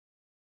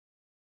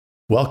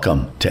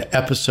Welcome to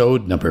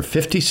episode number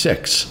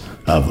 56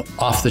 of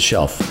Off the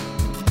Shelf.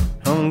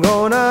 I'm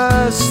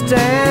gonna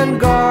stand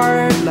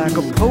guard like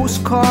a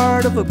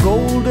postcard of a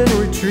golden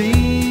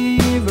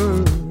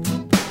retriever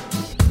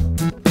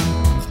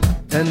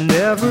and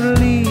never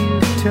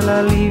leave till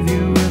I leave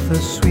you with a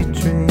sweet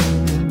dream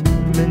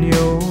in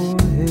your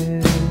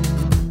head.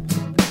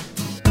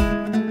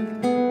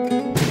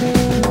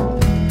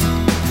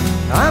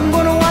 I'm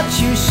gonna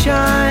watch you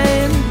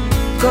shine,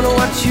 gonna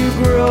watch you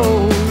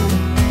grow,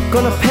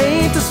 gonna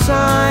paint a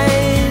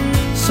sign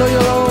so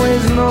you'll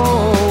always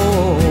know,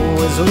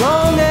 as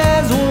long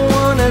as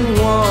 1 and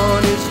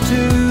 1 is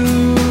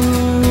 2.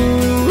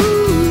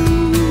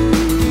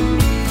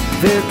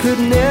 There could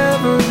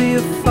never be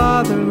a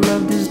father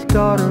loved his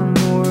daughter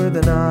more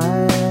than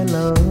I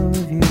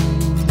love you.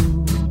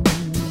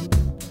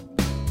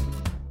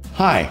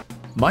 Hi,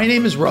 my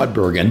name is Rod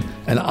Bergen,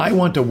 and I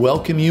want to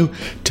welcome you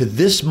to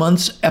this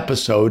month's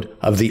episode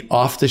of the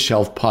Off the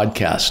Shelf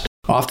podcast.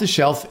 Off the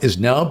Shelf is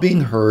now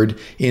being heard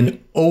in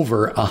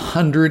over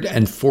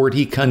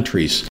 140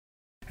 countries,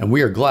 and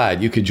we are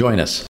glad you could join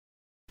us.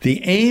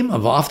 The aim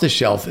of Off the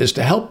Shelf is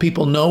to help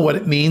people know what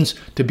it means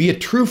to be a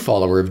true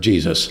follower of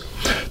Jesus.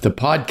 The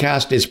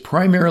podcast is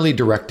primarily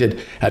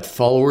directed at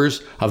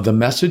followers of the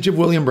message of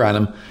William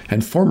Branham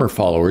and former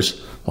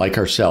followers like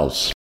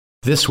ourselves.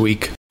 This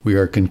week, we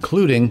are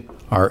concluding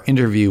our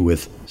interview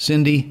with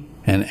Cindy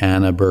and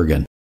Anna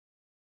Bergen.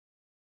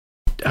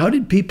 How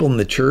did people in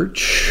the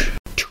church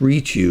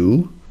treat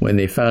you when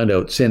they found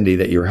out, Cindy,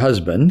 that your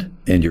husband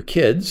and your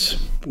kids,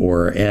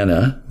 or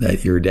Anna,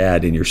 that your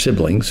dad and your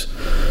siblings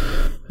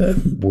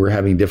were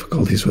having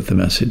difficulties with the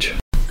message?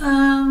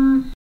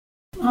 You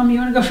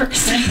want to go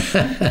first?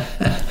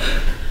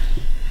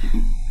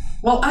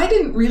 Well, I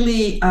didn't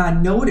really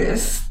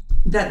notice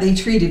that they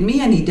treated me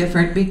any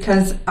different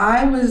because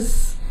I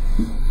was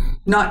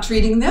not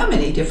treating them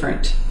any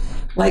different.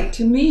 Like,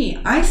 to me,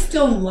 I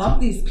still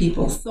love these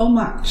people so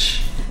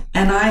much.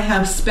 And I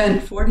have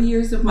spent 40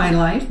 years of my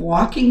life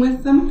walking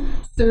with them,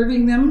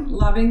 serving them,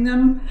 loving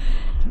them.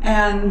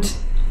 And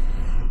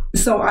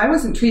so I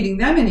wasn't treating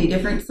them any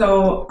different.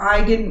 So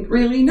I didn't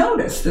really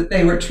notice that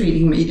they were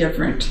treating me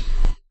different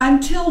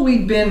until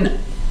we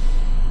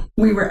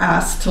were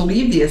asked to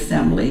leave the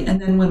assembly.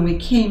 And then when we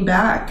came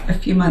back a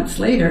few months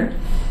later,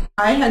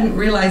 I hadn't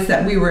realized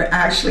that we were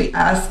actually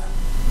asked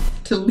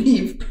to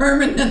leave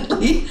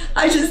permanently.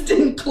 I just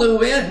didn't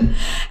clue in.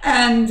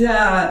 And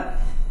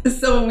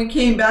so when we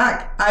came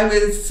back, I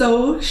was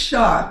so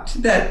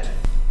shocked that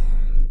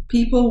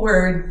people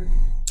were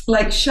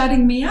like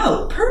shutting me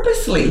out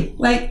purposely.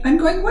 Like, I'm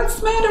going, what's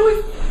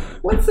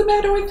the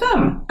matter with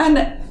them?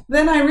 And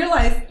then I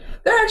realized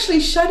they're actually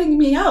shutting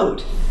me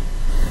out.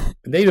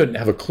 They didn't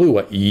have a clue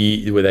that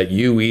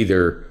you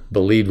either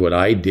believed what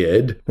I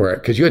did, or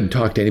because you hadn't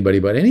talked to anybody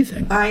about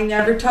anything. I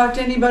never talked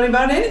to anybody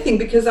about anything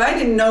because I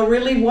didn't know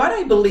really what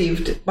I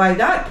believed by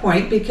that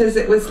point, because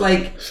it was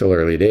like still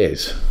early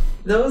days.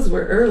 Those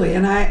were early,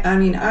 and I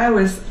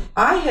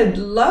had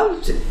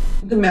loved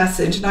the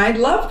message, and I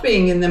loved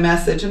being in the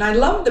message, and I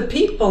loved the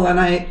people, and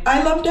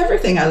I loved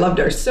everything. I loved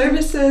our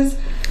services,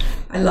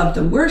 I loved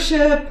the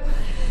worship,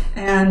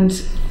 and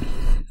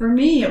for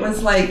me it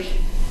was like,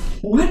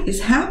 what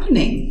is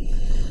happening?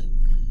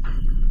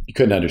 You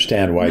couldn't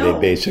understand why they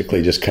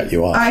basically just cut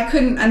you off. I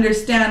couldn't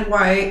understand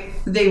why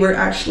they were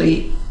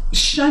actually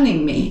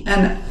shunning me,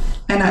 and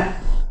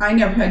I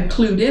never had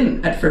clued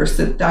in at first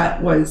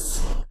that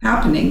was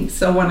happening.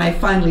 So when I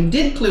finally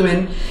did clue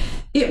in,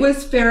 it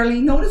was fairly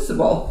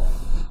noticeable.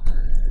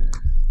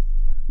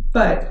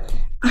 But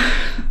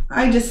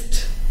I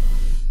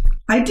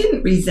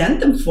didn't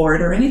resent them for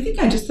it or anything.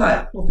 I just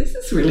thought, well, this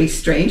is really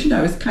strange, and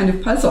I was kind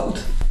of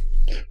puzzled.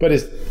 But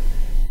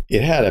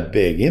it had a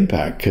big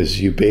impact because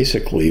you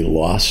basically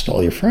lost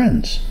all your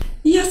friends.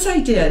 Yes, I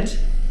did.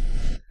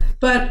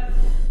 But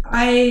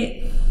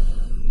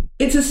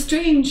it's a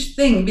strange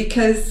thing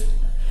because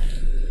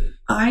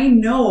I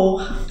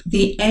know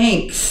the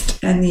angst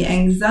and the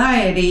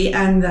anxiety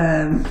and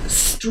the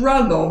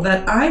struggle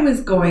that I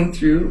was going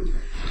through,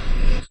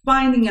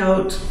 finding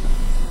out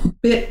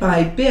bit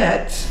by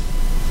bit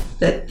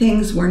that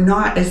things were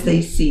not as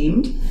they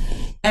seemed.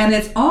 And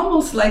it's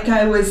almost like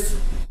I was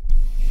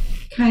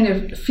kind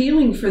of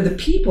feeling for the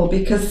people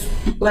because,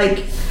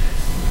 like,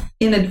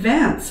 in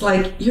advance,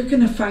 like, you're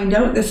going to find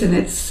out this, and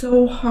it's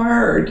so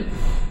hard.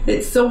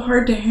 It's so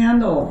hard to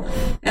handle.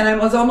 And I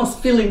was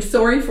almost feeling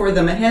sorry for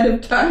them ahead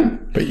of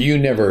time. But you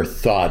never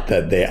thought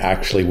that they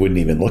actually wouldn't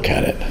even look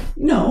at it?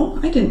 No,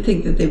 I didn't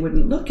think that they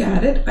wouldn't look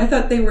at it. I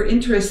thought they were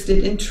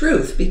interested in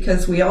truth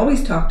because we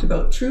always talked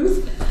about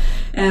truth,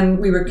 and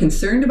we were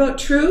concerned about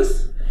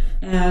truth,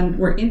 and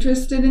we're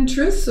interested in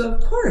truth. So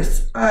of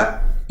course,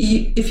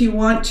 if you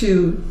want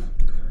to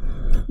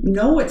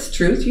know what's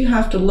truth, you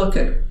have to look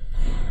at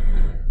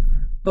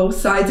both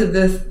sides of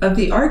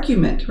the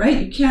argument,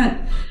 right? You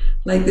can't,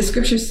 like the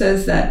scripture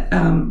says that,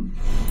 a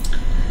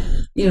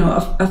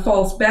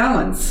false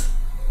balance,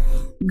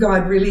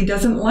 God really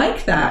doesn't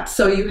like that.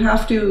 So you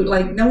have to,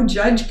 like, no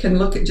judge can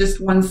look at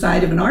just one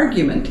side of an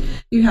argument.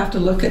 You have to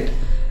look at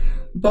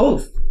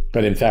both.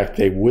 But in fact,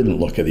 they wouldn't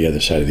look at the other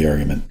side of the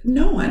argument.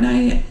 No, and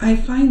I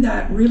find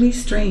that really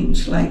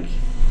strange, like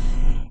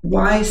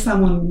why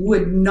someone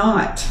would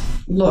not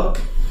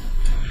look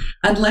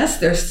unless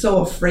they're so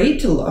afraid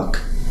to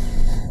look.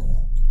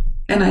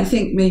 And I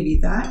think maybe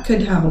that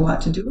could have a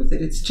lot to do with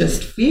it. It's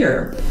just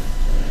fear.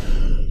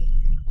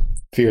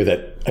 Fear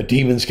that a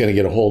demon's going to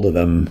get a hold of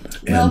them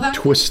and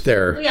twist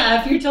their...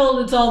 Yeah, if you're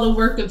told it's all the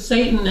work of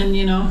Satan, and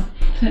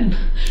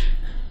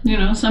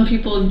some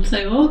people would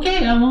say, well,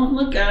 okay, I won't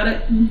look at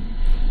it.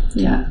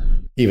 Yeah.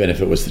 Even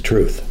if it was the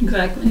truth.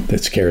 Exactly.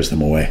 That scares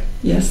them away.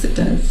 Yes, it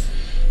does.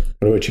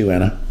 What about you,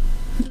 Anna?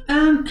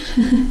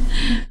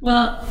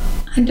 Well,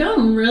 I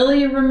don't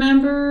really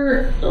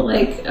remember,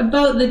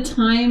 about the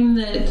time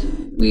that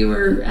we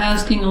were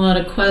asking a lot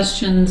of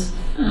questions.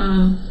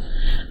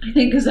 I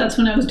think because that's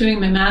when I was doing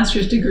my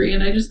master's degree,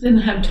 and I just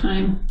didn't have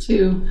time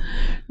to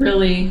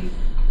really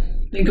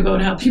think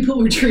about how people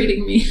were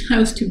treating me. I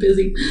was too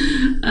busy.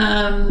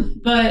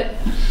 But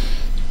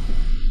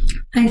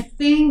I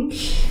think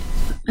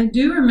I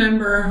do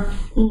remember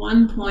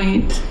one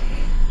point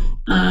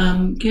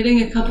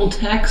getting a couple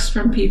texts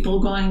from people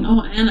going,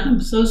 "Oh, Anna, I'm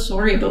so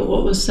sorry about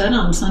what was said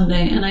on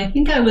Sunday." And I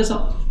think I was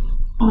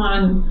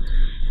on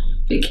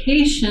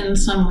vacation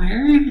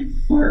somewhere,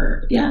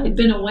 I'd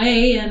been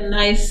away, and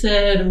I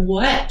said,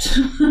 "What?"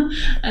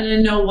 I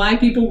didn't know why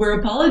people were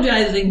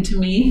apologizing to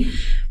me,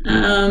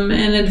 and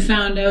had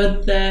found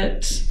out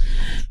that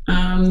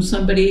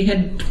somebody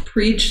had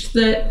preached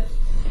that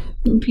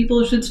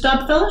people should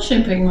stop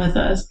fellowshipping with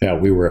us. Yeah,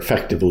 we were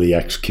effectively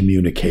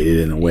excommunicated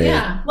in a way.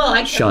 Yeah, well,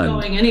 I kept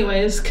going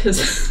anyways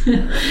because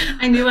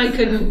I knew I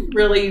couldn't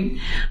really.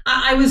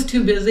 I was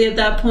too busy at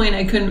that point.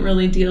 I couldn't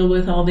really deal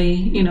with all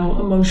the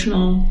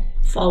emotional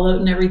fallout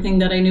and everything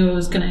that I knew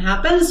was going to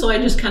happen. So I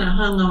just kind of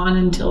hung on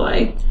until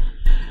I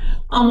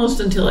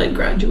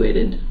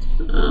graduated.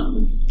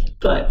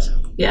 But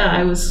yeah,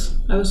 I was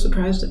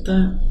surprised at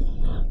that.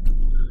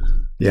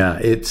 Yeah,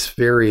 it's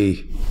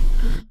very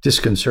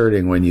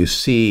disconcerting when you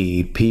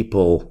see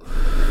people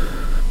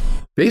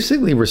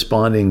basically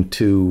responding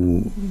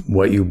to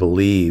what you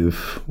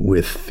believe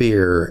with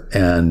fear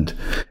and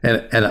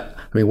I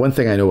mean, one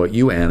thing I know about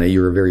you, Anna,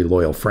 you're a very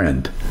loyal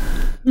friend.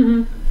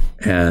 Mm-hmm.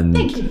 And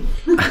thank you.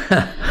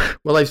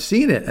 well, I've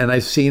seen it, and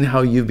I've seen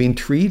how you've been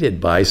treated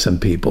by some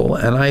people,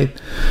 and I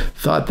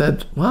thought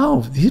that,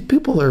 wow, these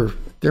people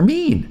they're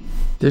mean.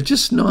 They're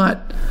just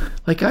not,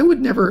 I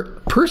would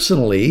never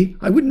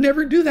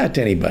do that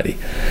to anybody.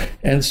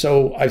 And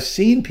so I've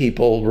seen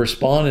people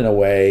respond in a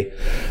way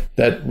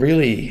that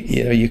really,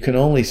 you can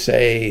only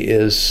say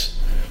is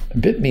a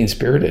bit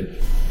mean-spirited.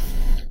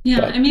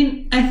 Yeah, I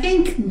mean, I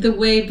think the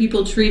way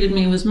people treated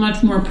me was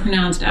much more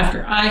pronounced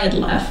after I had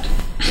left.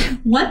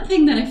 One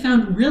thing that I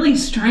found really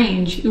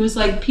strange, it was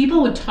like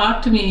people would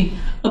talk to me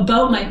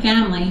about my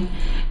family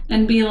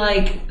and be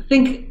like,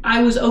 think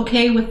I was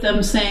okay with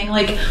them saying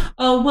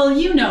 "Oh, well,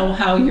 you know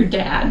how your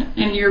dad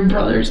and your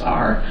brothers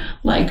are,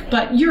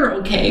 but you're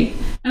okay."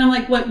 And I'm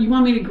like, what, you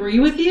want me to agree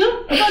with you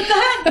about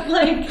that?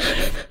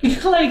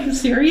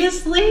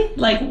 Seriously?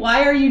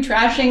 Why are you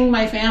trashing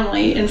my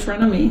family in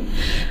front of me?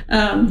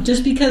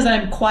 Just because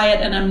I'm quiet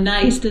and I'm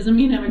nice doesn't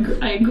mean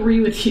I agree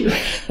with you.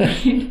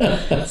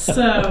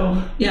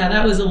 So, yeah,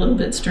 that was a little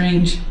bit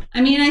strange.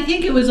 I mean, I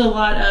think it was a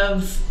lot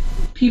of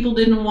people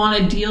didn't want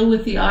to deal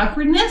with the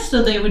awkwardness,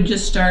 so they would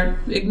just start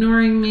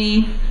ignoring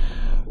me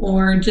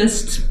or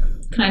just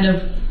kind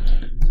of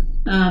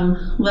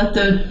let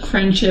the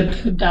friendship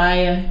die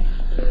a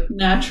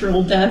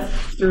natural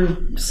death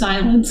through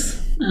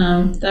silence.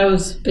 That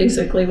was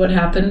basically what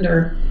happened.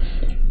 Or,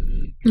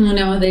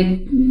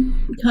 they'd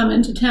come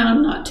into town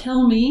and not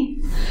tell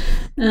me.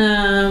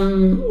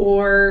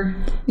 Or,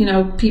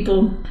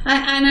 people...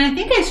 I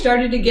think I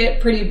started to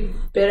get pretty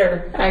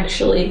bitter,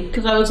 actually,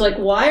 because I was like,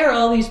 why are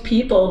all these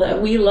people that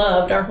we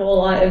loved our whole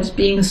lives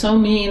being so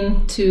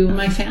mean to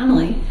my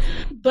family?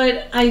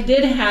 But I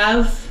did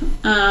have,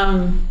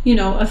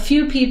 a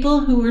few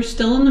people who were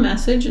still in the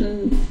message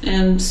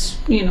and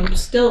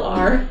still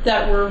are,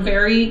 that were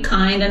very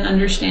kind and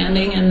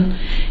understanding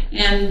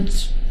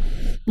and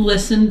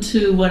listened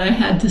to what I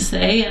had to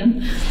say.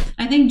 And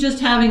I think just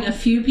having a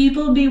few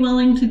people be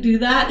willing to do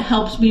that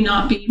helps me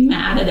not be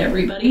mad at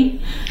everybody.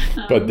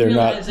 But they're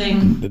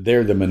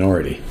they're the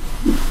minority.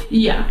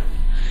 Yeah.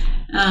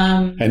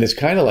 And it's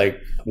kind of like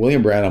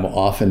William Branham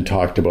often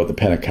talked about the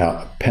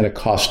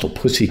Pentecostal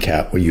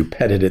pussycat, where you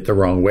petted it the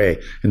wrong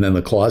way and then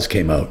the claws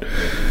came out.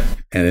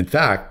 And in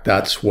fact,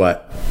 that's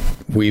what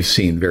we've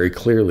seen very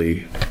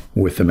clearly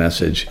with the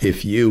message.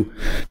 If you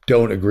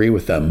don't agree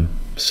with them,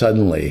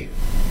 suddenly,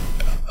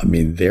 I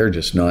mean, they're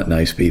just not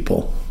nice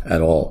people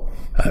at all.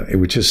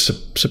 Which has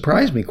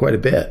surprised me quite a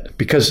bit,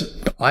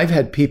 because I've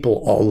had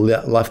people all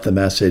left the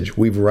message.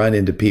 We've run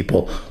into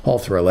people all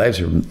through our lives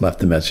who left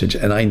the message,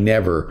 and I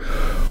never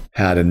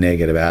had a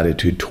negative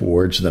attitude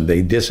towards them.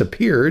 They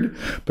disappeared,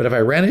 but if I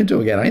ran into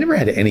them again, I never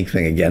had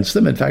anything against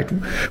them. In fact,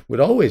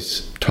 would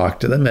always talk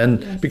to them,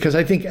 and yes. Because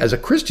I think as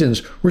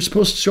Christians, we're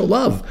supposed to show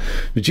love.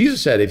 But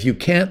Jesus said, if you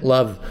can't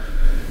love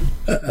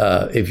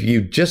if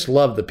you just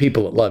love the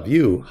people that love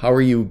you, how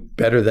are you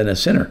better than a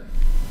sinner?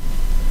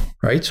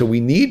 Right? So we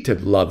need to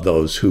love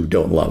those who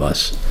don't love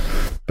us.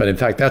 But in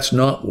fact, that's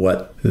not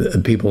what the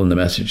people in the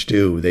message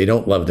do. They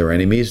don't love their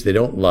enemies. They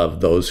don't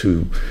love those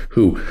who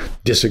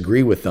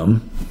disagree with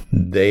them.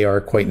 They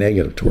are quite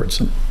negative towards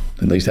them.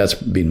 At least that's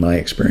been my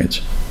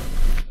experience.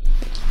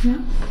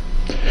 Yeah.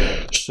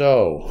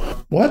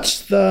 So,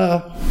 what's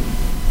the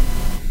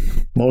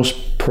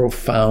most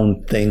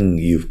profound thing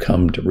you've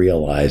come to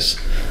realize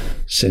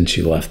since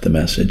you left the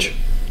message?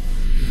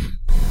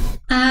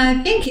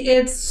 I think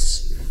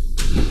it's,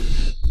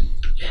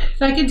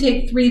 if I could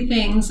take three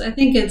things, I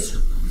think it's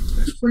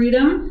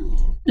freedom,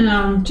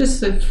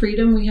 just the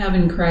freedom we have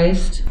in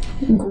Christ,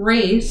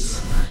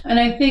 grace, and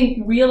I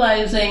think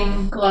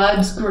realizing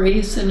God's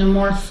grace in a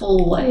more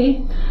full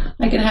way.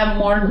 I can have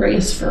more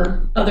grace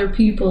for other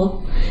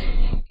people,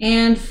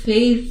 and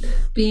faith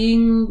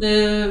being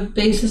the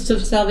basis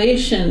of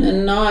salvation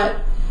and not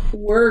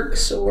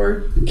works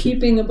or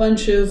keeping a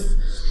bunch of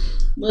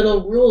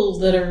little rules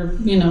that are,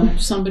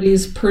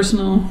 somebody's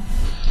personal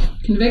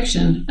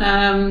conviction.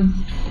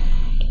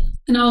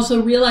 And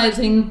also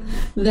realizing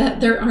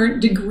that there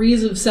aren't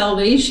degrees of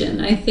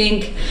salvation. I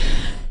think,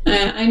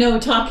 I know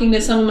talking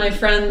to some of my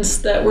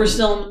friends that were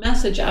still in the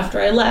message after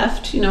I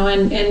left,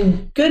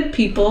 and good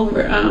people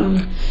were,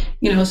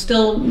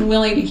 still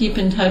willing to keep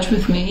in touch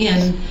with me.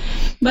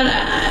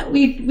 But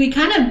we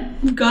kind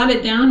of got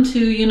it down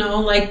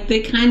to,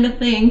 they kind of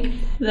think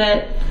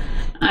that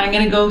I'm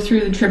going to go through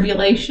the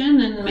tribulation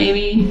and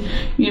maybe,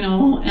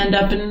 end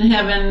up in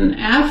heaven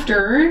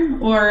after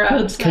or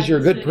outside. Because you're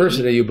a good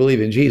person and you believe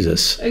in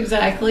Jesus.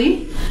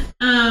 Exactly.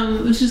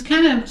 Which is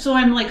kind of, so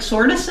I'm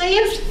sort of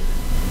saved.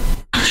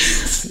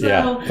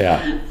 So,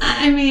 yeah.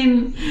 I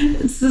mean,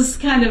 it's this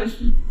kind of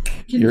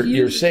confusing.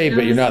 You're saved,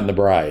 but you're not in the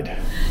bride.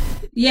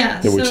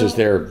 Yeah. Which is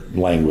their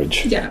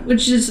language. Yeah,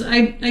 which is,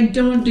 I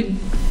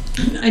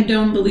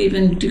don't believe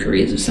in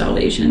degrees of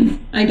salvation.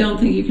 I don't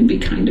think you can be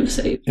kind of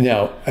saved.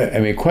 Now,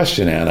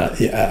 question, Anna,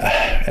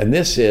 and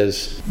this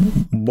is,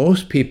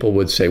 most people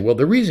would say, well,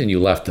 the reason you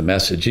left the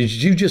message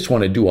is you just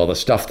want to do all the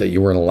stuff that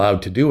you weren't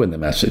allowed to do in the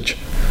message.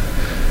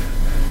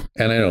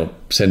 And I know,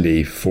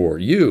 Cindy, for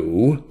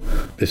you,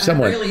 if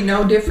someone... I'm really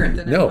no different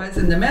than I was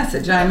in the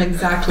message. I'm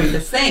exactly the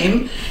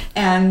same.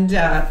 And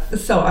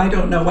so I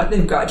don't know what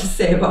they've got to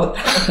say about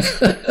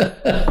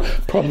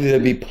that. Probably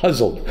they'd be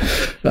puzzled.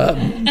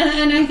 And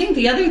I think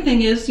the other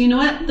thing is, you know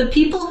what? The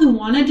people who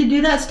wanted to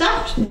do that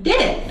stuff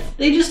did it.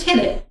 They just hid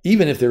it.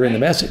 Even if they're in the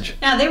message.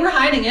 Yeah, they were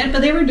hiding it,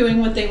 but they were doing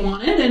what they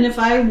wanted. And if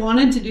I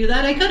wanted to do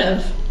that, I could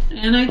have.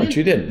 And I did. But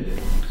you didn't.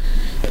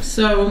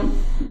 So,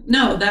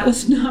 no, that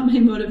was not my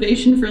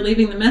motivation for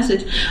leaving the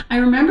message. I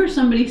remember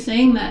somebody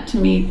saying that to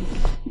me,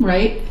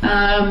 right?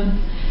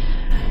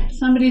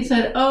 Somebody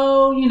said,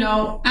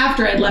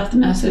 after I'd left the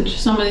message,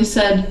 somebody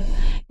said,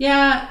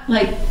 yeah,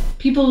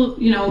 people,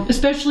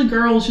 especially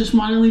girls just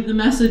want to leave the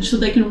message so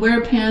they can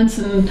wear pants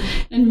and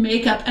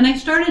makeup. And I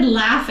started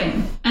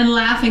laughing and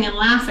laughing and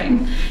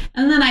laughing.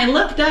 And then I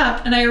looked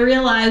up and I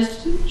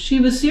realized she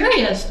was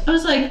serious. I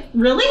was like,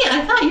 really?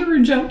 I thought you were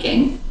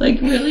joking.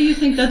 Really? You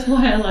think that's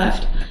why I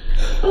left?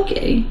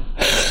 Okay.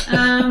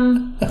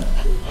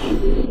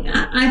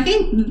 I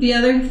think the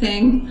other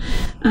thing,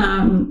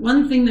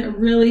 one thing that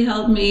really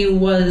helped me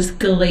was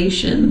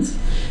Galatians.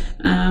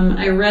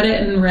 I read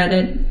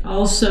it.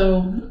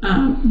 Also,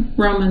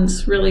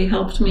 Romans really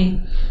helped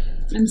me.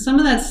 And some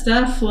of that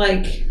stuff,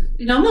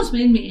 it almost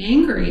made me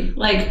angry.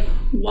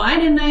 Why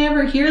didn't I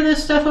ever hear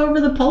this stuff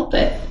over the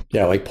pulpit?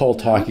 Yeah, like Paul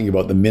talking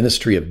about the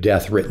ministry of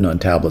death written on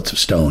tablets of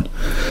stone.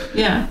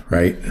 Yeah.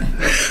 Right?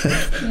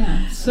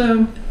 Yeah,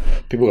 so...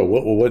 People go,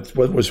 what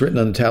was written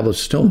on the tablets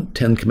of stone?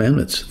 10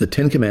 Commandments. The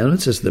 10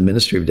 Commandments is the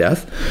ministry of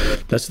death.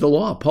 That's the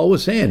law. Paul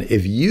was saying,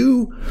 if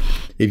you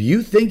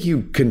think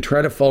you can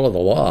try to follow the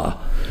law,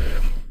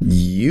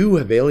 you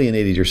have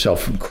alienated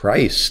yourself from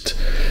Christ.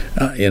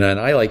 And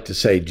I like to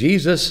say,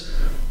 Jesus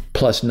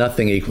plus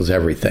nothing equals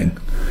everything.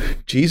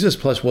 Jesus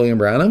plus William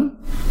Branham,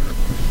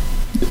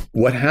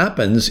 what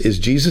happens is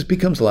Jesus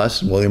becomes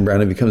less, and William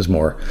Branham becomes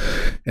more.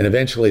 And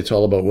eventually it's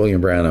all about William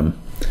Branham.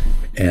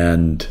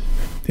 And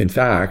in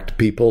fact,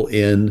 people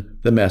in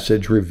the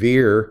message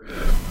revere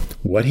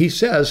what he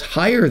says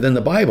higher than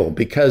the Bible,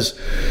 because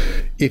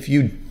if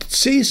you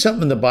see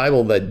something in the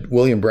Bible that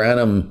William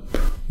Branham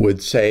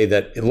would say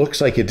that it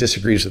looks like it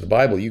disagrees with the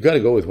Bible, you got to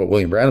go with what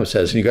William Branham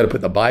says, and you got to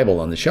put the Bible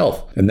on the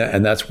shelf. And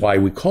that's why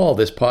we call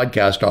this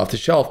podcast Off the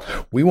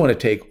Shelf. We want to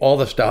take all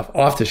the stuff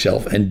off the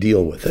shelf and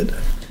deal with it.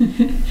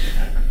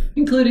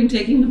 Including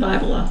taking the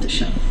Bible off the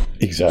shelf.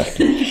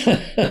 Exactly.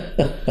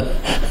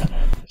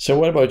 So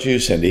what about you,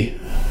 Cindy?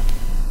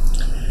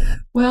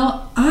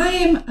 Well, I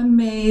am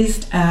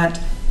amazed at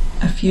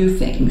a few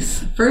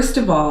things. First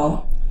of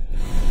all,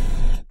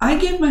 I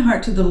gave my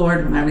heart to the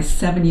Lord when I was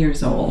 7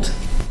 years old.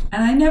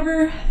 And I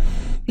never,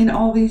 in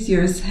all these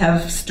years,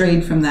 have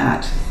strayed from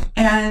that.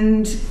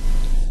 And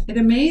it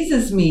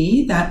amazes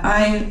me that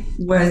I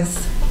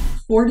was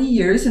 40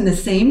 years in the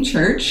same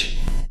church,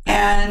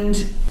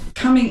 and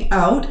coming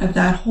out of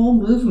that whole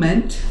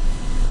movement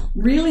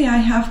really, I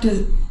have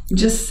to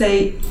just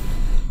say,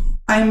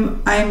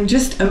 I'm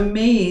just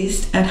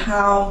amazed at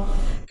how,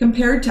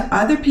 compared to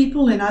other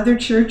people in other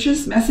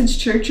churches, message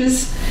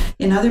churches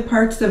in other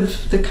parts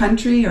of the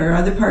country or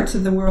other parts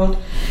of the world,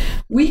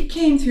 we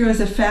came through as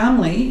a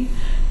family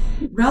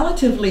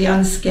relatively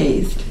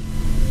unscathed.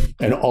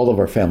 And all of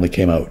our family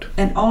came out.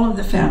 And all of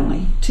the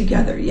family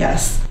together,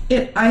 yes.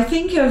 I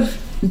think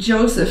of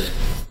Joseph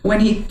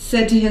when he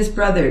said to his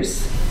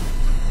brothers,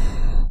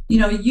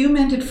 you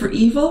meant it for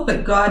evil,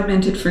 but God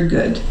meant it for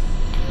good.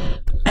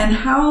 And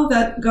how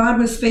that God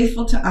was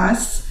faithful to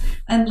us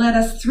and led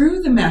us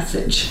through the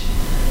message.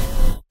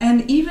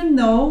 And even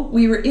though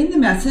we were in the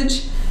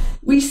message,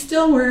 we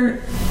still were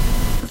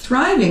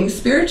thriving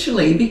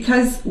spiritually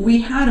because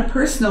we had a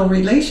personal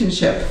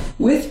relationship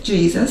with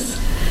Jesus,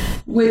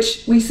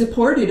 which we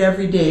supported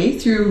every day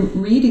through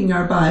reading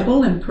our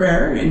Bible and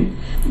prayer and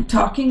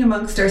talking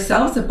amongst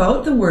ourselves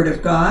about the Word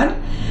of God.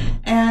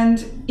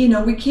 And,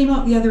 we came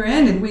out the other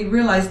end and we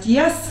realized,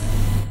 yes,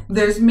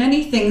 there's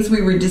many things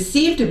we were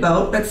deceived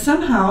about, but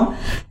somehow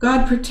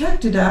God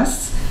protected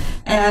us.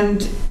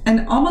 And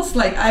almost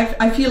like,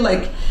 I feel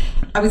like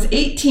I was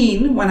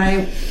 18 when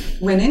I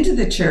went into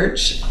the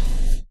church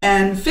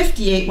and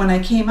 58 when I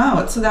came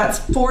out. So that's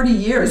 40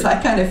 years.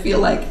 I kind of feel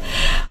like,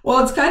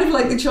 well, it's kind of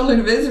like the children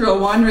of Israel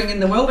wandering in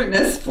the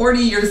wilderness. 40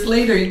 years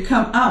later, you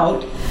come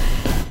out,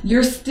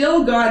 you're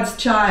still God's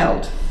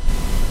child.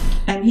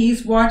 And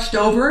he's watched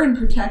over and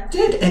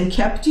protected and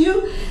kept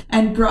you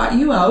and brought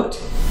you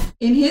out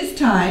in his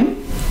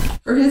time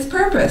for his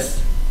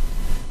purpose.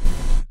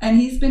 And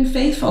he's been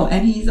faithful,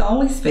 and he's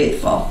always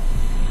faithful.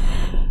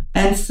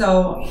 And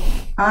so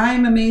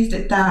I'm amazed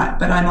at that,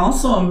 but I'm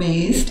also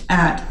amazed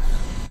at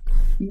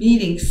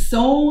meeting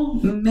so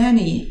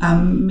many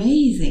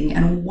amazing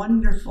and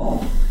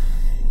wonderful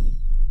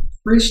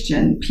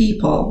Christian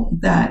people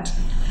that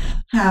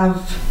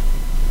have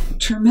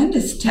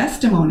tremendous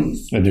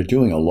testimonies. And they're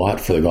doing a lot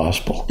for the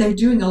gospel. They're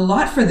doing a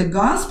lot for the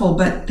gospel,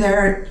 but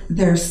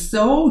they're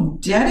so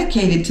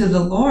dedicated to the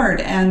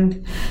Lord,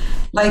 and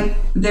like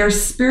their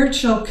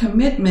spiritual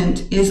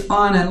commitment is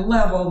on a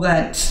level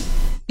that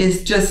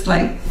is just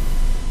like,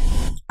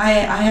 I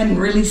hadn't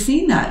really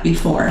seen that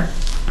before.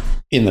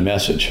 In the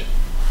message.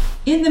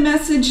 In the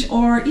message,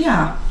 or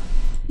yeah.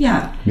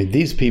 I mean,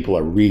 these people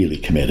are really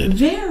committed.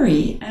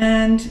 Very.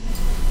 And,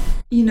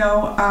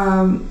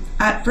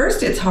 at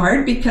first it's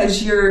hard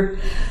because you're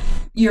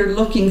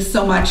looking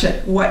so much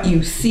at what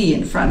you see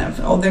in front of.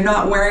 Oh, they're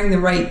not wearing the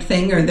right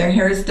thing, or their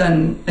hair's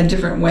done a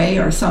different way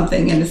or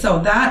something. And so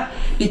that,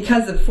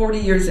 because of 40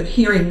 years of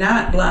hearing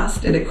that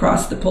blasted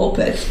across the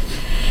pulpit,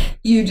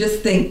 you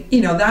just think,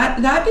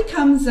 that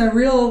becomes a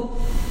real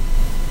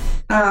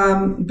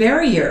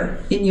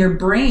barrier in your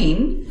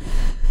brain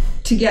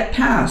to get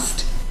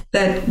past,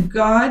 that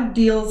God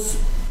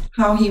deals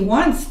how he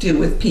wants to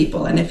with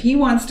people. And if he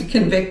wants to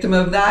convict them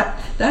of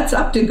that, that's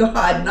up to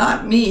God,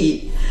 not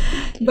me.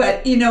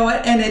 But you know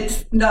what? And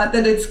it's not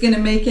that it's going to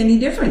make any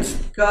difference.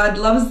 God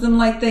loves them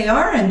like they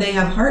are, and they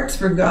have hearts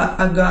for God,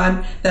 a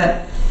God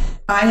that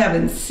I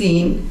haven't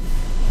seen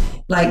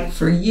like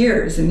for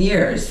years and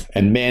years.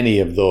 And many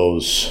of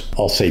those,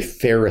 I'll say,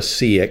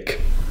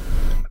 Pharisaic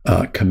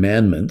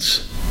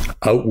commandments,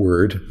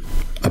 outward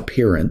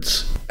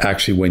appearance,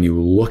 actually, when you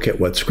look at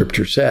what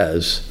Scripture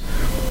says,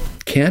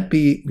 can't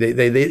be,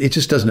 it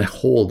just doesn't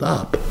hold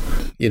up.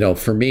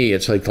 For me,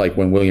 it's like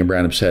when William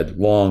Branham said,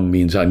 long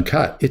means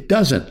uncut. It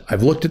doesn't.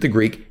 I've looked at the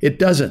Greek. It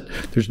doesn't.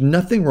 There's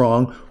nothing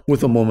wrong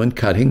with a woman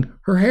cutting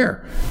her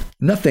hair.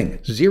 Nothing.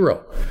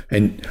 Zero.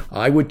 And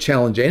I would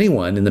challenge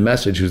anyone in the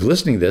message who's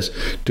listening to this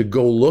to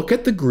go look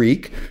at the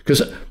Greek,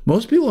 because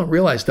most people don't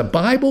realize the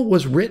Bible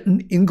was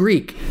written in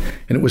Greek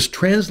and it was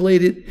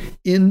translated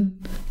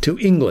into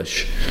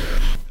English.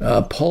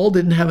 Paul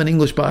didn't have an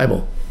English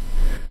Bible,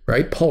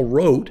 right? Paul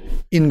wrote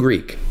in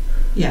Greek.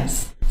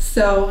 Yes.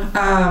 So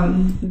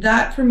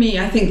that for me,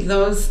 I think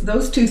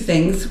those two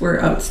things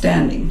were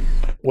outstanding.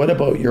 What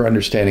about your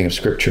understanding of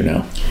Scripture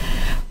now?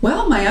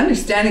 Well, my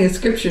understanding of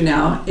Scripture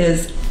now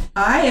is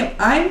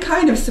I'm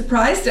kind of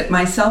surprised at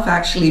myself,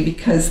 actually,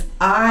 because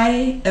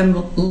I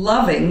am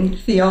loving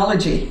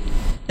theology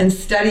and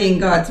studying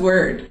God's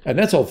Word. And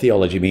that's all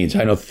theology means.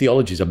 I know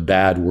theology is a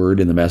bad word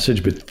in the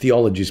message, but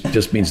theology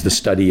just means the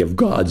study of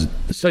God.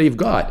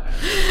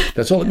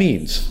 That's all it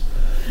means.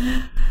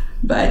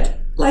 But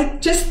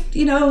like just,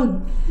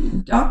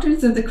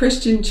 doctrines of the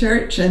Christian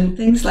church and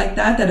things like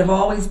that have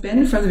always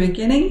been from the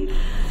beginning,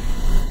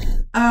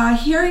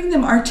 hearing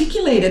them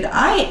articulated,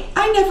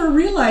 I never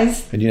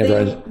realized and you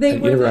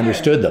never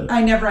understood them.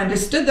 I never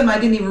understood them. I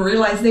didn't even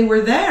realize they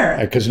were there.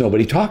 Because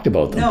nobody talked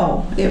about them.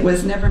 No, it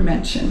was never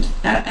mentioned.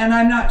 And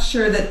I'm not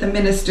sure that the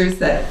ministers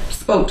that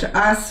spoke to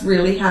us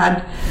really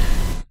had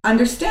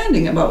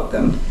understanding about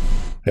them.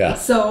 Yeah.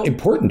 So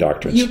important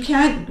doctrines. You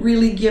can't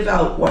really give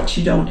out what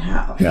you don't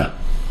have. Yeah.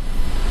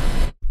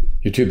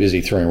 You're too busy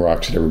throwing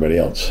rocks at everybody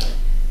else.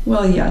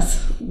 Well,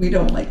 yes, we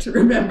don't like to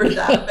remember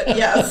that, but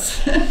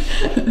yes,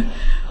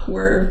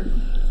 we're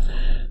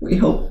we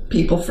hope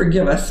people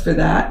forgive us for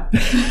that.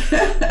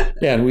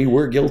 Yeah, and we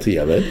were guilty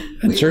of it.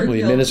 And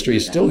certainly ministry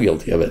is still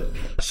guilty of it.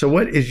 So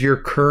what is your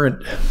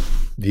current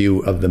view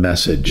of the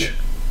message?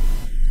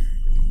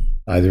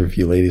 Either of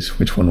you ladies,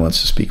 which one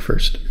wants to speak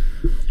first?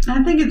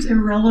 I think it's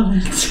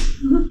irrelevant.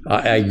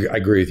 I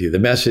agree with you. The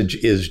message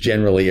is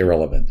generally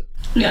irrelevant.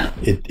 Yeah.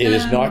 It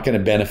is not going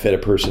to benefit a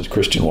person's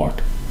Christian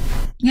walk.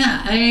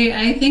 Yeah,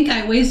 I think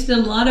I wasted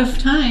a lot of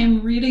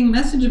time reading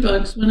message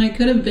books when I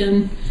could have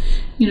been,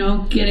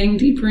 getting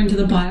deeper into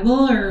the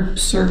Bible or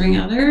serving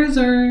others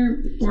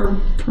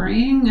or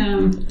praying.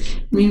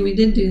 We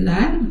did do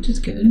that, which is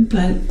good.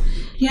 But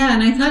yeah,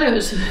 and I thought it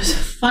was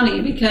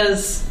funny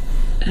because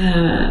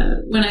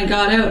when I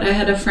got out, I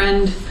had a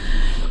friend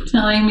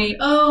telling me,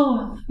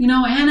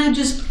 Anna,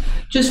 just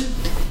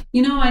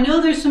I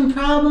know there's some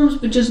problems,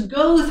 but just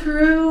go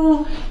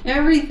through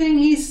everything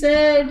he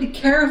said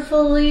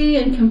carefully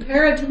and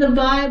compare it to the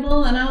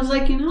Bible. And I was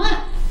like, you know what?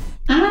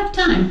 I don't have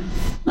time.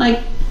 Like,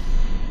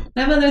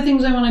 I have other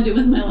things I want to do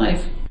with my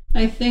life.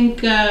 I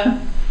think it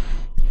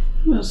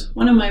was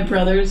one of my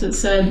brothers that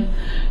said,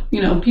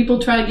 people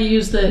tried to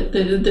use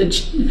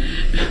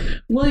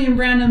the William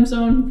Branham's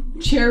own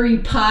cherry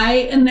pie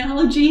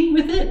analogy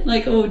with it.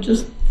 Like,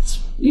 just,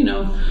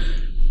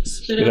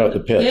 spit out the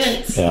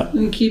pits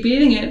and keep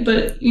eating it.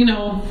 But,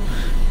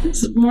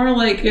 it's more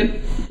like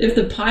if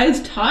the pie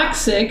is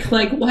toxic,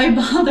 like, why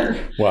bother?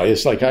 Well,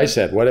 it's like I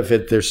said, what if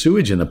there's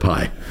sewage in the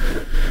pie?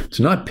 It's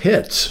not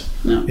pits.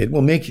 No. It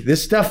will make,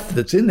 this stuff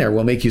that's in there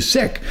will make you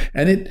sick.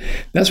 And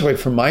that's why,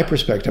 from my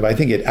perspective, I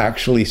think it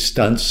actually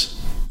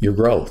stunts your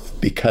growth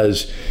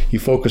because you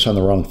focus on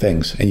the wrong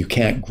things and you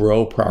can't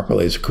grow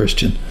properly as a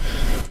Christian.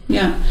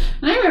 Yeah.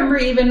 I remember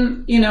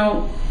even,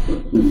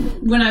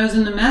 when I was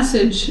in the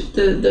message,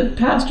 the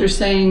pastor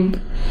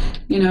saying,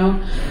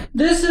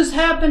 this has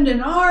happened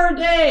in our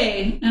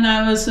day. And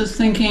I was just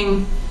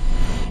thinking,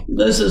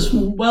 this is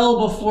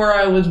well before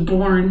I was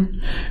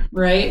born,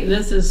 right?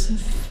 This is,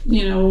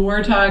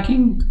 we're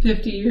talking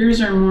 50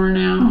 years or more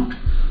now.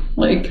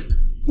 Like,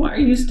 why are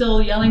you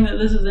still yelling that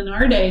this is in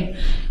our day?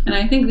 And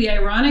I think the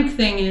ironic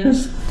thing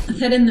is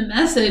that in the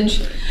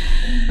message,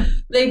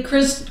 they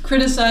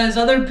criticize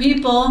other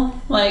people,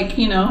 like,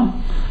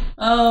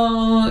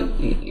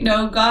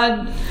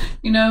 God,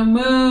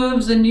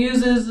 moves and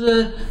uses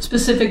a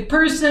specific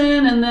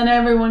person, and then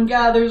everyone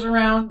gathers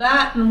around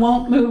that and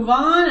won't move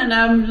on. And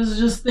I'm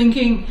just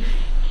thinking,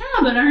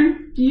 yeah, but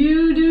aren't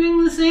you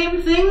doing the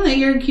same thing that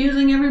you're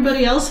accusing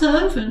everybody else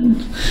of?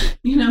 And,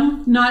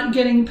 not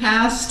getting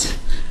past,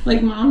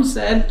 like Mom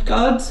said,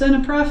 God sent a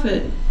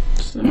prophet.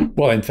 So.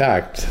 Well, in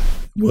fact,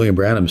 William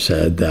Branham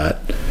said that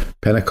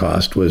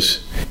Pentecost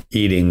was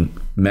eating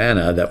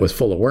manna that was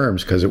full of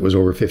worms because it was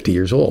over 50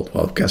 years old.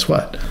 Well, guess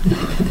what?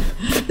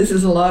 This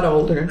is a lot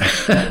older.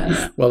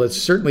 Well,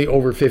 it's certainly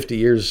over 50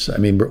 years. I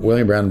mean,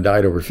 William Branham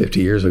died over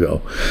 50 years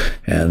ago.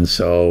 And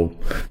so,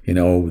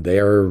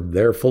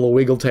 they're full of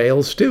wiggle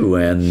tails too.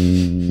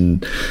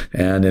 And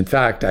in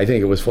fact, I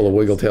think it was full of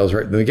wiggle tails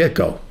right from the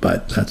get-go,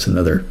 but that's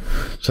another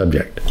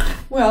subject.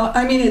 Well,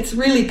 it's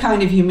really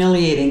kind of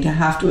humiliating to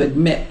have to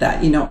admit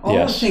that,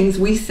 all the things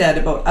we said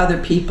about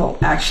other people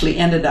actually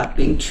ended up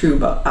being true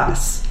about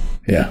us.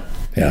 Yeah.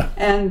 Yeah.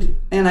 And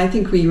I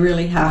think we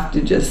really have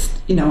to just,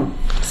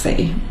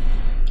 say,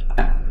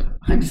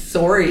 I'm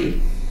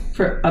sorry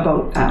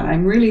about that.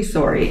 I'm really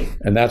sorry.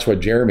 And that's what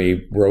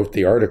Jeremy wrote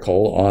the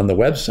article on the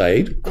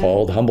website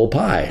called Humble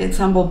Pie. It's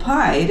Humble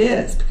Pie. It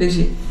is, because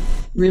you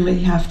really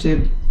have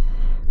to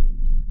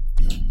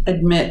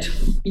admit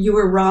you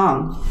were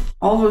wrong.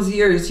 All those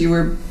years you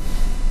were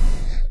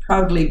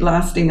proudly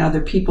blasting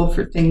other people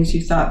for things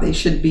you thought they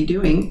should be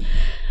doing.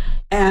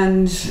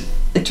 And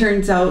it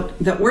turns out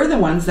that we're the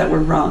ones that were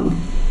wrong.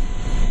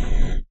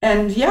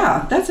 And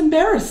yeah, that's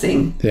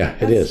embarrassing. Yeah,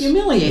 it is.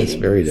 Humiliating. It's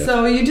very difficult.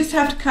 So you just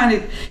have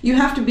to you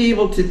have to be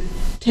able to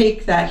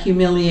take that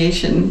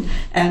humiliation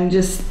and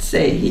just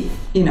say,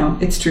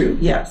 it's true.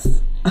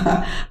 Yes.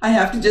 I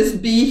have to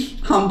just be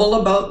humble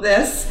about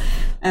this,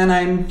 and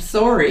I'm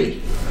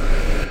sorry.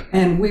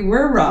 And we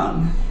were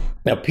wrong.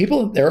 Now,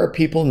 there are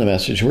people in the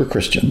message who are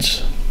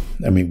Christians.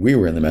 We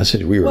were in the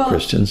message. We were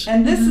Christians.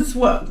 And this is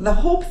what the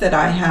hope that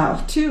I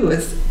have too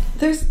is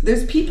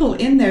there's people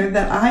in there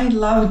that I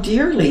love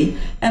dearly,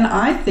 and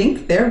I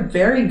think they're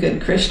very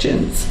good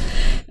Christians.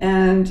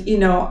 And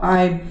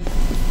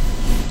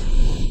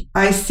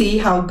I see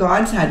how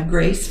God's had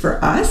grace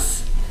for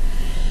us,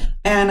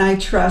 and I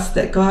trust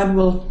that God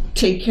will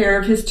take care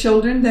of his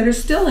children that are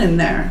still in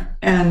there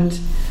and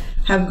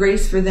have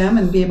grace for them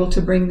and be able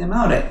to bring them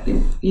out at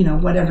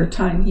whatever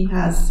time he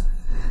has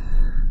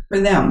for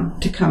them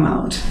to come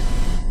out.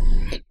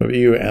 What about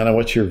you, Anna?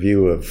 What's your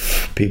view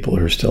of people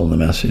who are still in the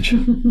message?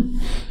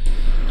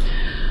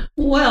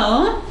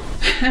 Well,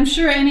 I'm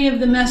sure any of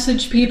the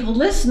message people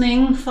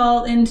listening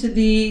fall into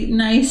the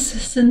nice,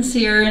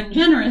 sincere, and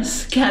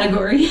generous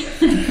category.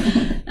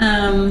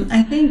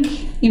 I think,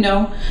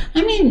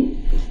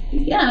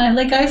 yeah,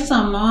 like I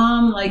saw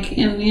Mom, like,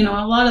 and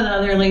a lot of the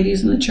other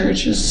ladies in the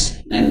church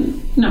and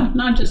no,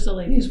 not just the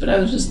ladies, but I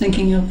was just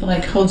thinking of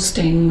like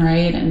hosting,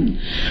 right, and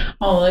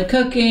all the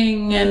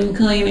cooking and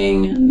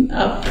cleaning and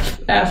up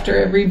after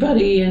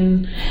everybody,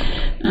 and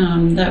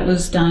that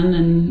was done,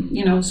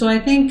 and so I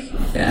think,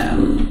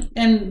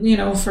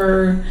 and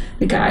for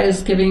the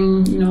guys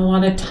giving a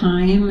lot of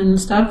time and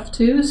stuff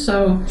too.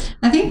 So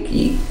I think,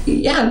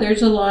 yeah,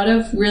 there's a lot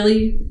of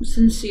really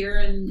sincere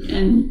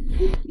and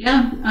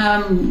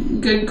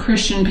good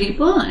Christian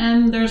people,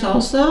 and there's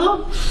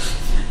also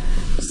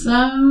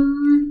some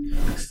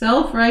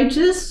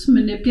self-righteous,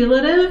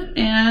 manipulative,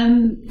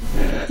 and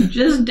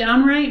just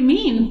downright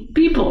mean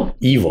people.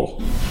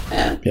 Evil.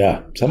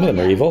 Yeah, some of them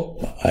are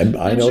evil. I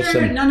know sure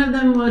some. None of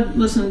them would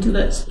listen to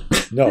this.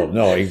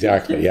 No,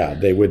 exactly. Yeah,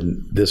 they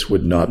wouldn't. This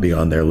would not be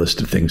on their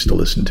list of things to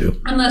listen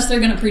to, unless they're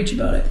going to preach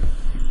about it,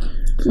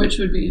 which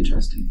would be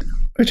interesting.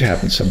 Which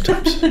happens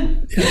sometimes.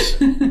 Yes,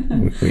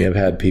 we have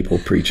had people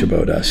preach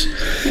about us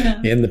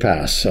in the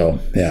past. So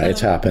yeah,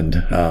 it's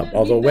happened.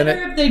 Although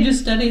if they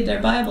just studied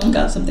their Bible and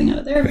got something out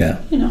of there,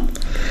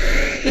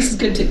 this is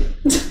good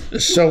too.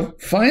 So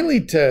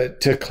finally,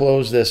 to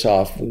close this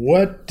off,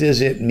 what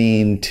does it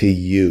mean to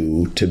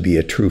you to be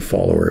a true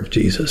follower of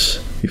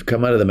Jesus? You've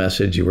come out of the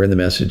message. You were in the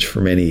message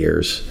for many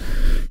years.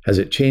 Has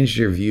it changed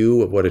your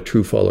view of what a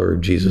true follower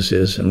of Jesus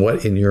is, and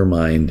what in your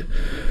mind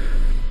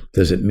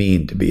does it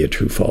mean to be a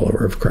true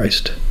follower of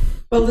Christ?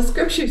 Well, the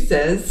scripture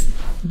says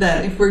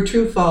that if we're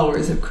true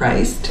followers of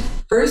Christ,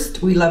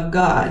 first, we love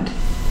God.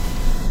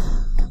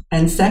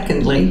 And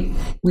secondly,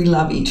 we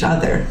love each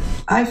other.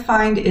 I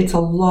find it's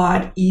a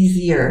lot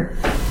easier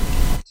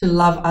to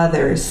love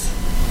others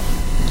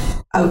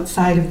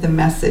outside of the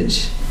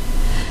message,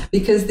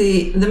 because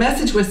the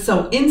message was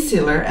so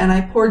insular, and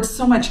I poured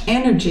so much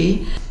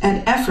energy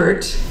and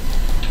effort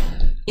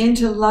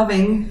into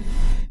loving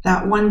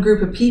that one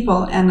group of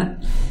people,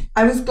 and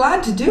I was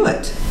glad to do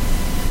it.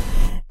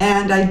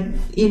 And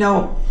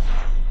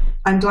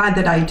I'm glad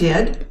that I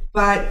did,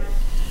 but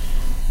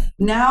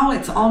now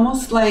it's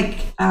almost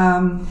like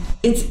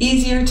it's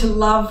easier to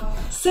love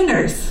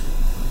sinners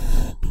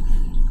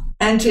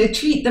and to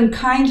treat them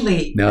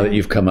kindly. Now that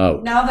you've come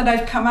out. Now that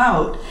I've come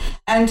out,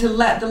 and to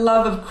let the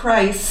love of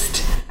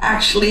Christ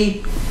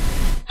actually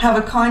have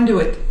a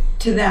conduit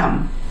to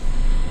them.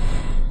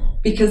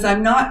 Because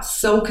I'm not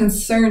so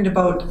concerned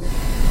about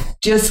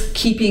just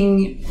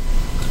keeping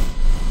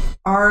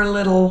our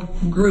little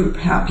group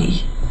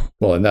happy.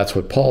 Well, and that's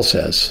what Paul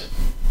says.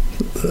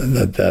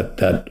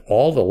 That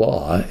all the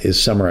law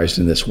is summarized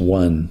in this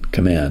one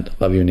command: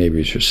 love your neighbor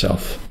as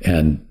yourself.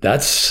 And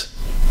that's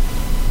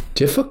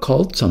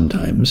difficult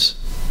sometimes,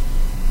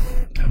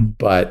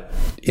 but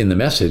in the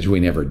message we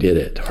never did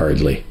it,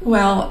 hardly.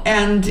 Well,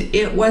 and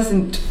it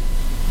wasn't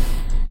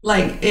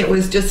like, it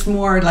was just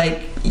more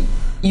like,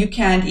 you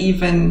can't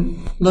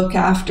even look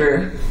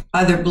after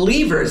other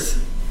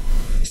believers,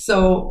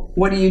 so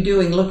what are you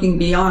doing looking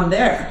beyond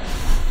there?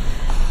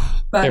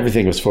 But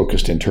everything was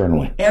focused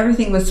internally.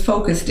 Everything was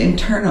focused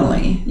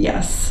internally,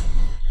 yes.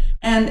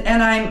 And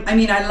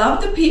I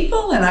love the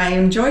people, and I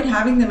enjoyed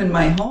having them in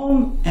my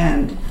home,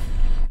 and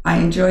I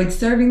enjoyed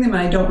serving them,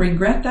 and I don't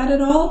regret that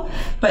at all.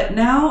 But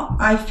now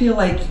I feel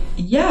like,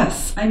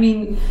 yes,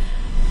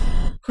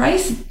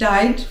 Christ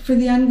died for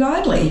the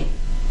ungodly.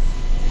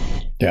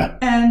 Yeah.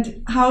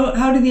 And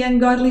how do the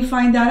ungodly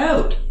find that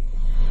out?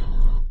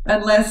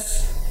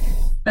 Unless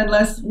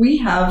we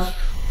have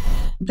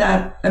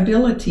that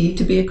ability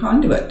to be a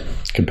conduit.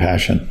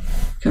 Compassion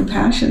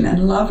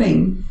And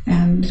loving,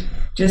 and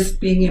just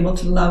being able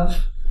to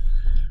love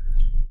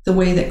the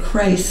way that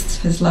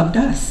Christ has loved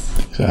us.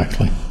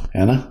 Exactly.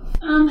 Anna?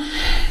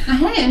 I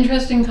had an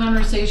interesting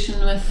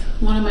conversation with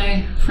one of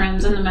my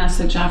friends in the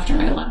message after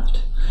I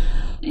left.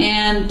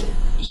 And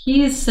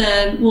he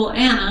said, well,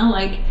 Anna,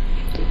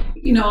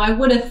 I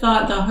would have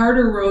thought the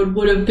harder road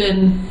would have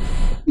been,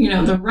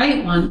 the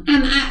right one.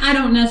 And I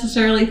don't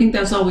necessarily think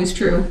that's always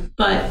true,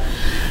 but...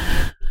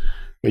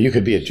 Well, you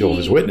could be a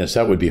Jehovah's Witness.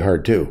 That would be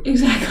hard too.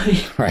 Exactly.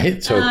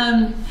 Right?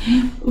 So,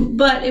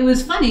 but it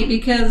was funny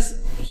because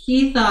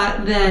he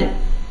thought that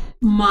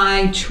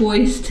my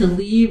choice to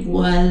leave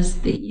was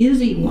the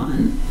easy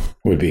one.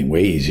 Would be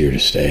way easier to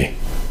stay,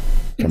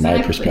 from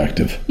my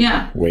perspective.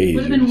 Yeah. Way easier.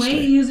 Would have been way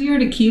easier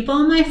to keep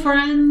all my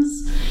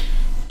friends,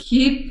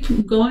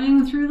 keep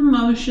going through the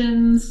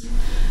motions,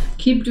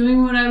 keep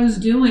doing what I was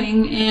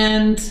doing,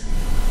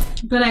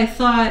 but I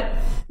thought,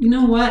 you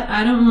know what?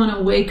 I don't want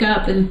to wake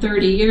up in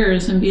 30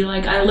 years and be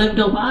like, I lived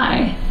a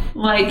lie.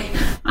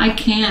 I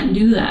can't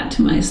do that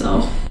to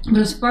myself. But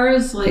as far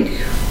as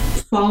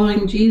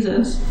following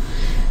Jesus,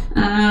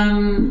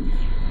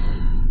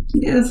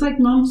 it's like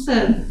Mom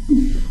said.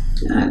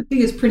 I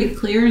think it's pretty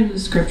clear in the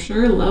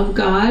scripture: love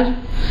God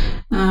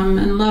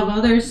and love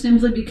others,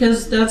 simply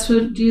because that's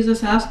what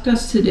Jesus asked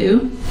us to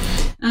do,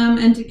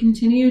 and to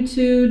continue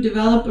to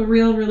develop a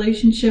real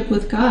relationship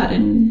with God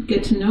and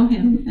get to know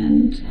Him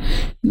and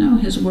know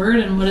His Word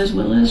and what His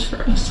will is for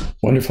us.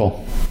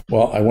 Wonderful.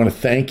 Well, I want to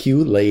thank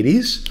you,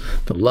 ladies,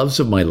 the loves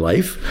of my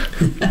life,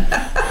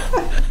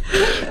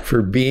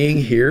 for being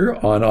here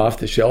on Off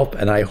the Shelf,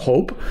 and I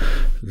hope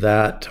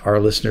that our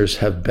listeners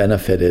have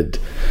benefited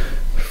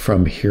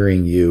from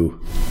hearing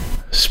you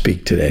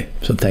speak today.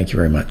 So thank you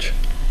very much.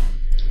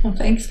 Well,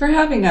 thanks for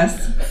having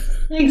us.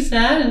 Thanks,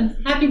 Dad, and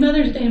happy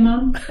Mother's Day,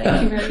 Mom.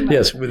 Thank you very much.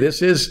 Yes,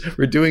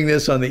 we're doing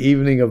this on the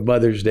evening of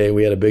Mother's Day.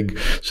 We had a big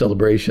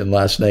celebration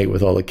last night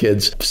with all the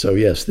kids. So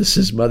yes, this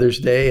is Mother's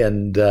Day,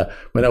 and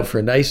went out for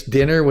a nice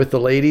dinner with the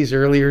ladies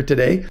earlier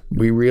today.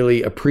 We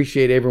really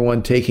appreciate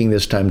everyone taking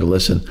this time to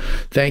listen.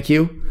 Thank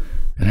you,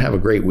 and have a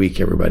great week,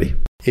 everybody.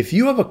 If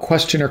you have a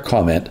question or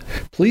comment,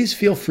 please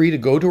feel free to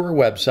go to our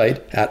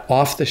website at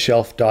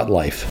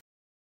offtheshelf.life.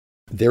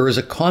 There is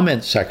a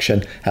comment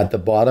section at the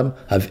bottom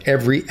of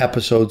every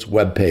episode's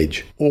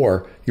webpage,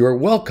 or you are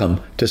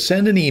welcome to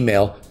send an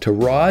email to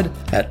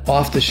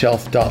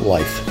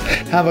rod@offtheshelf.life.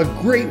 Have a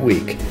great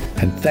week,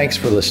 and thanks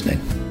for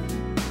listening.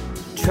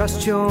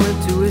 Trust your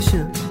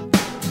intuition.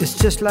 It's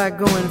just like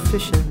going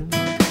fishing.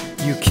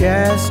 You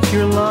cast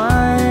your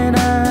line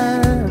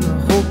and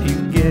hope you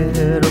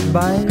get a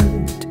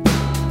bite.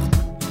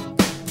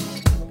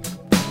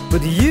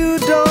 But you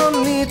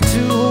don't need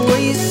to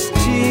waste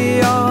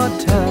your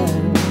time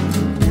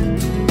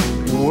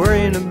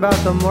worrying about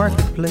the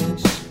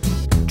marketplace.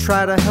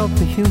 Try to help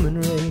the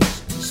human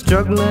race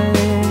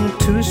struggling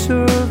to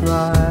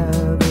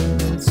survive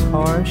its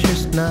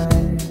harshest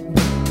night.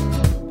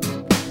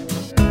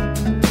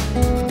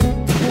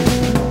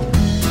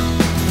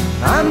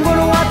 I'm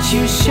gonna watch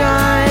you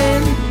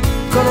shine,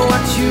 gonna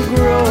watch you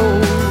grow,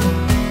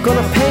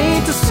 gonna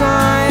paint a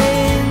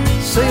sign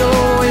so you'll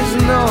always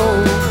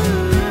know.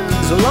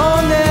 So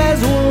long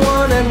as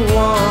 1 and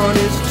 1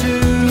 is 2,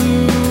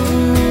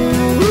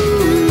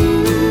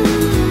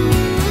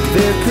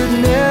 there could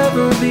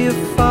never be a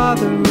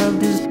father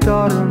loved his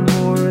daughter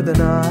more than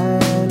I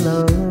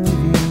love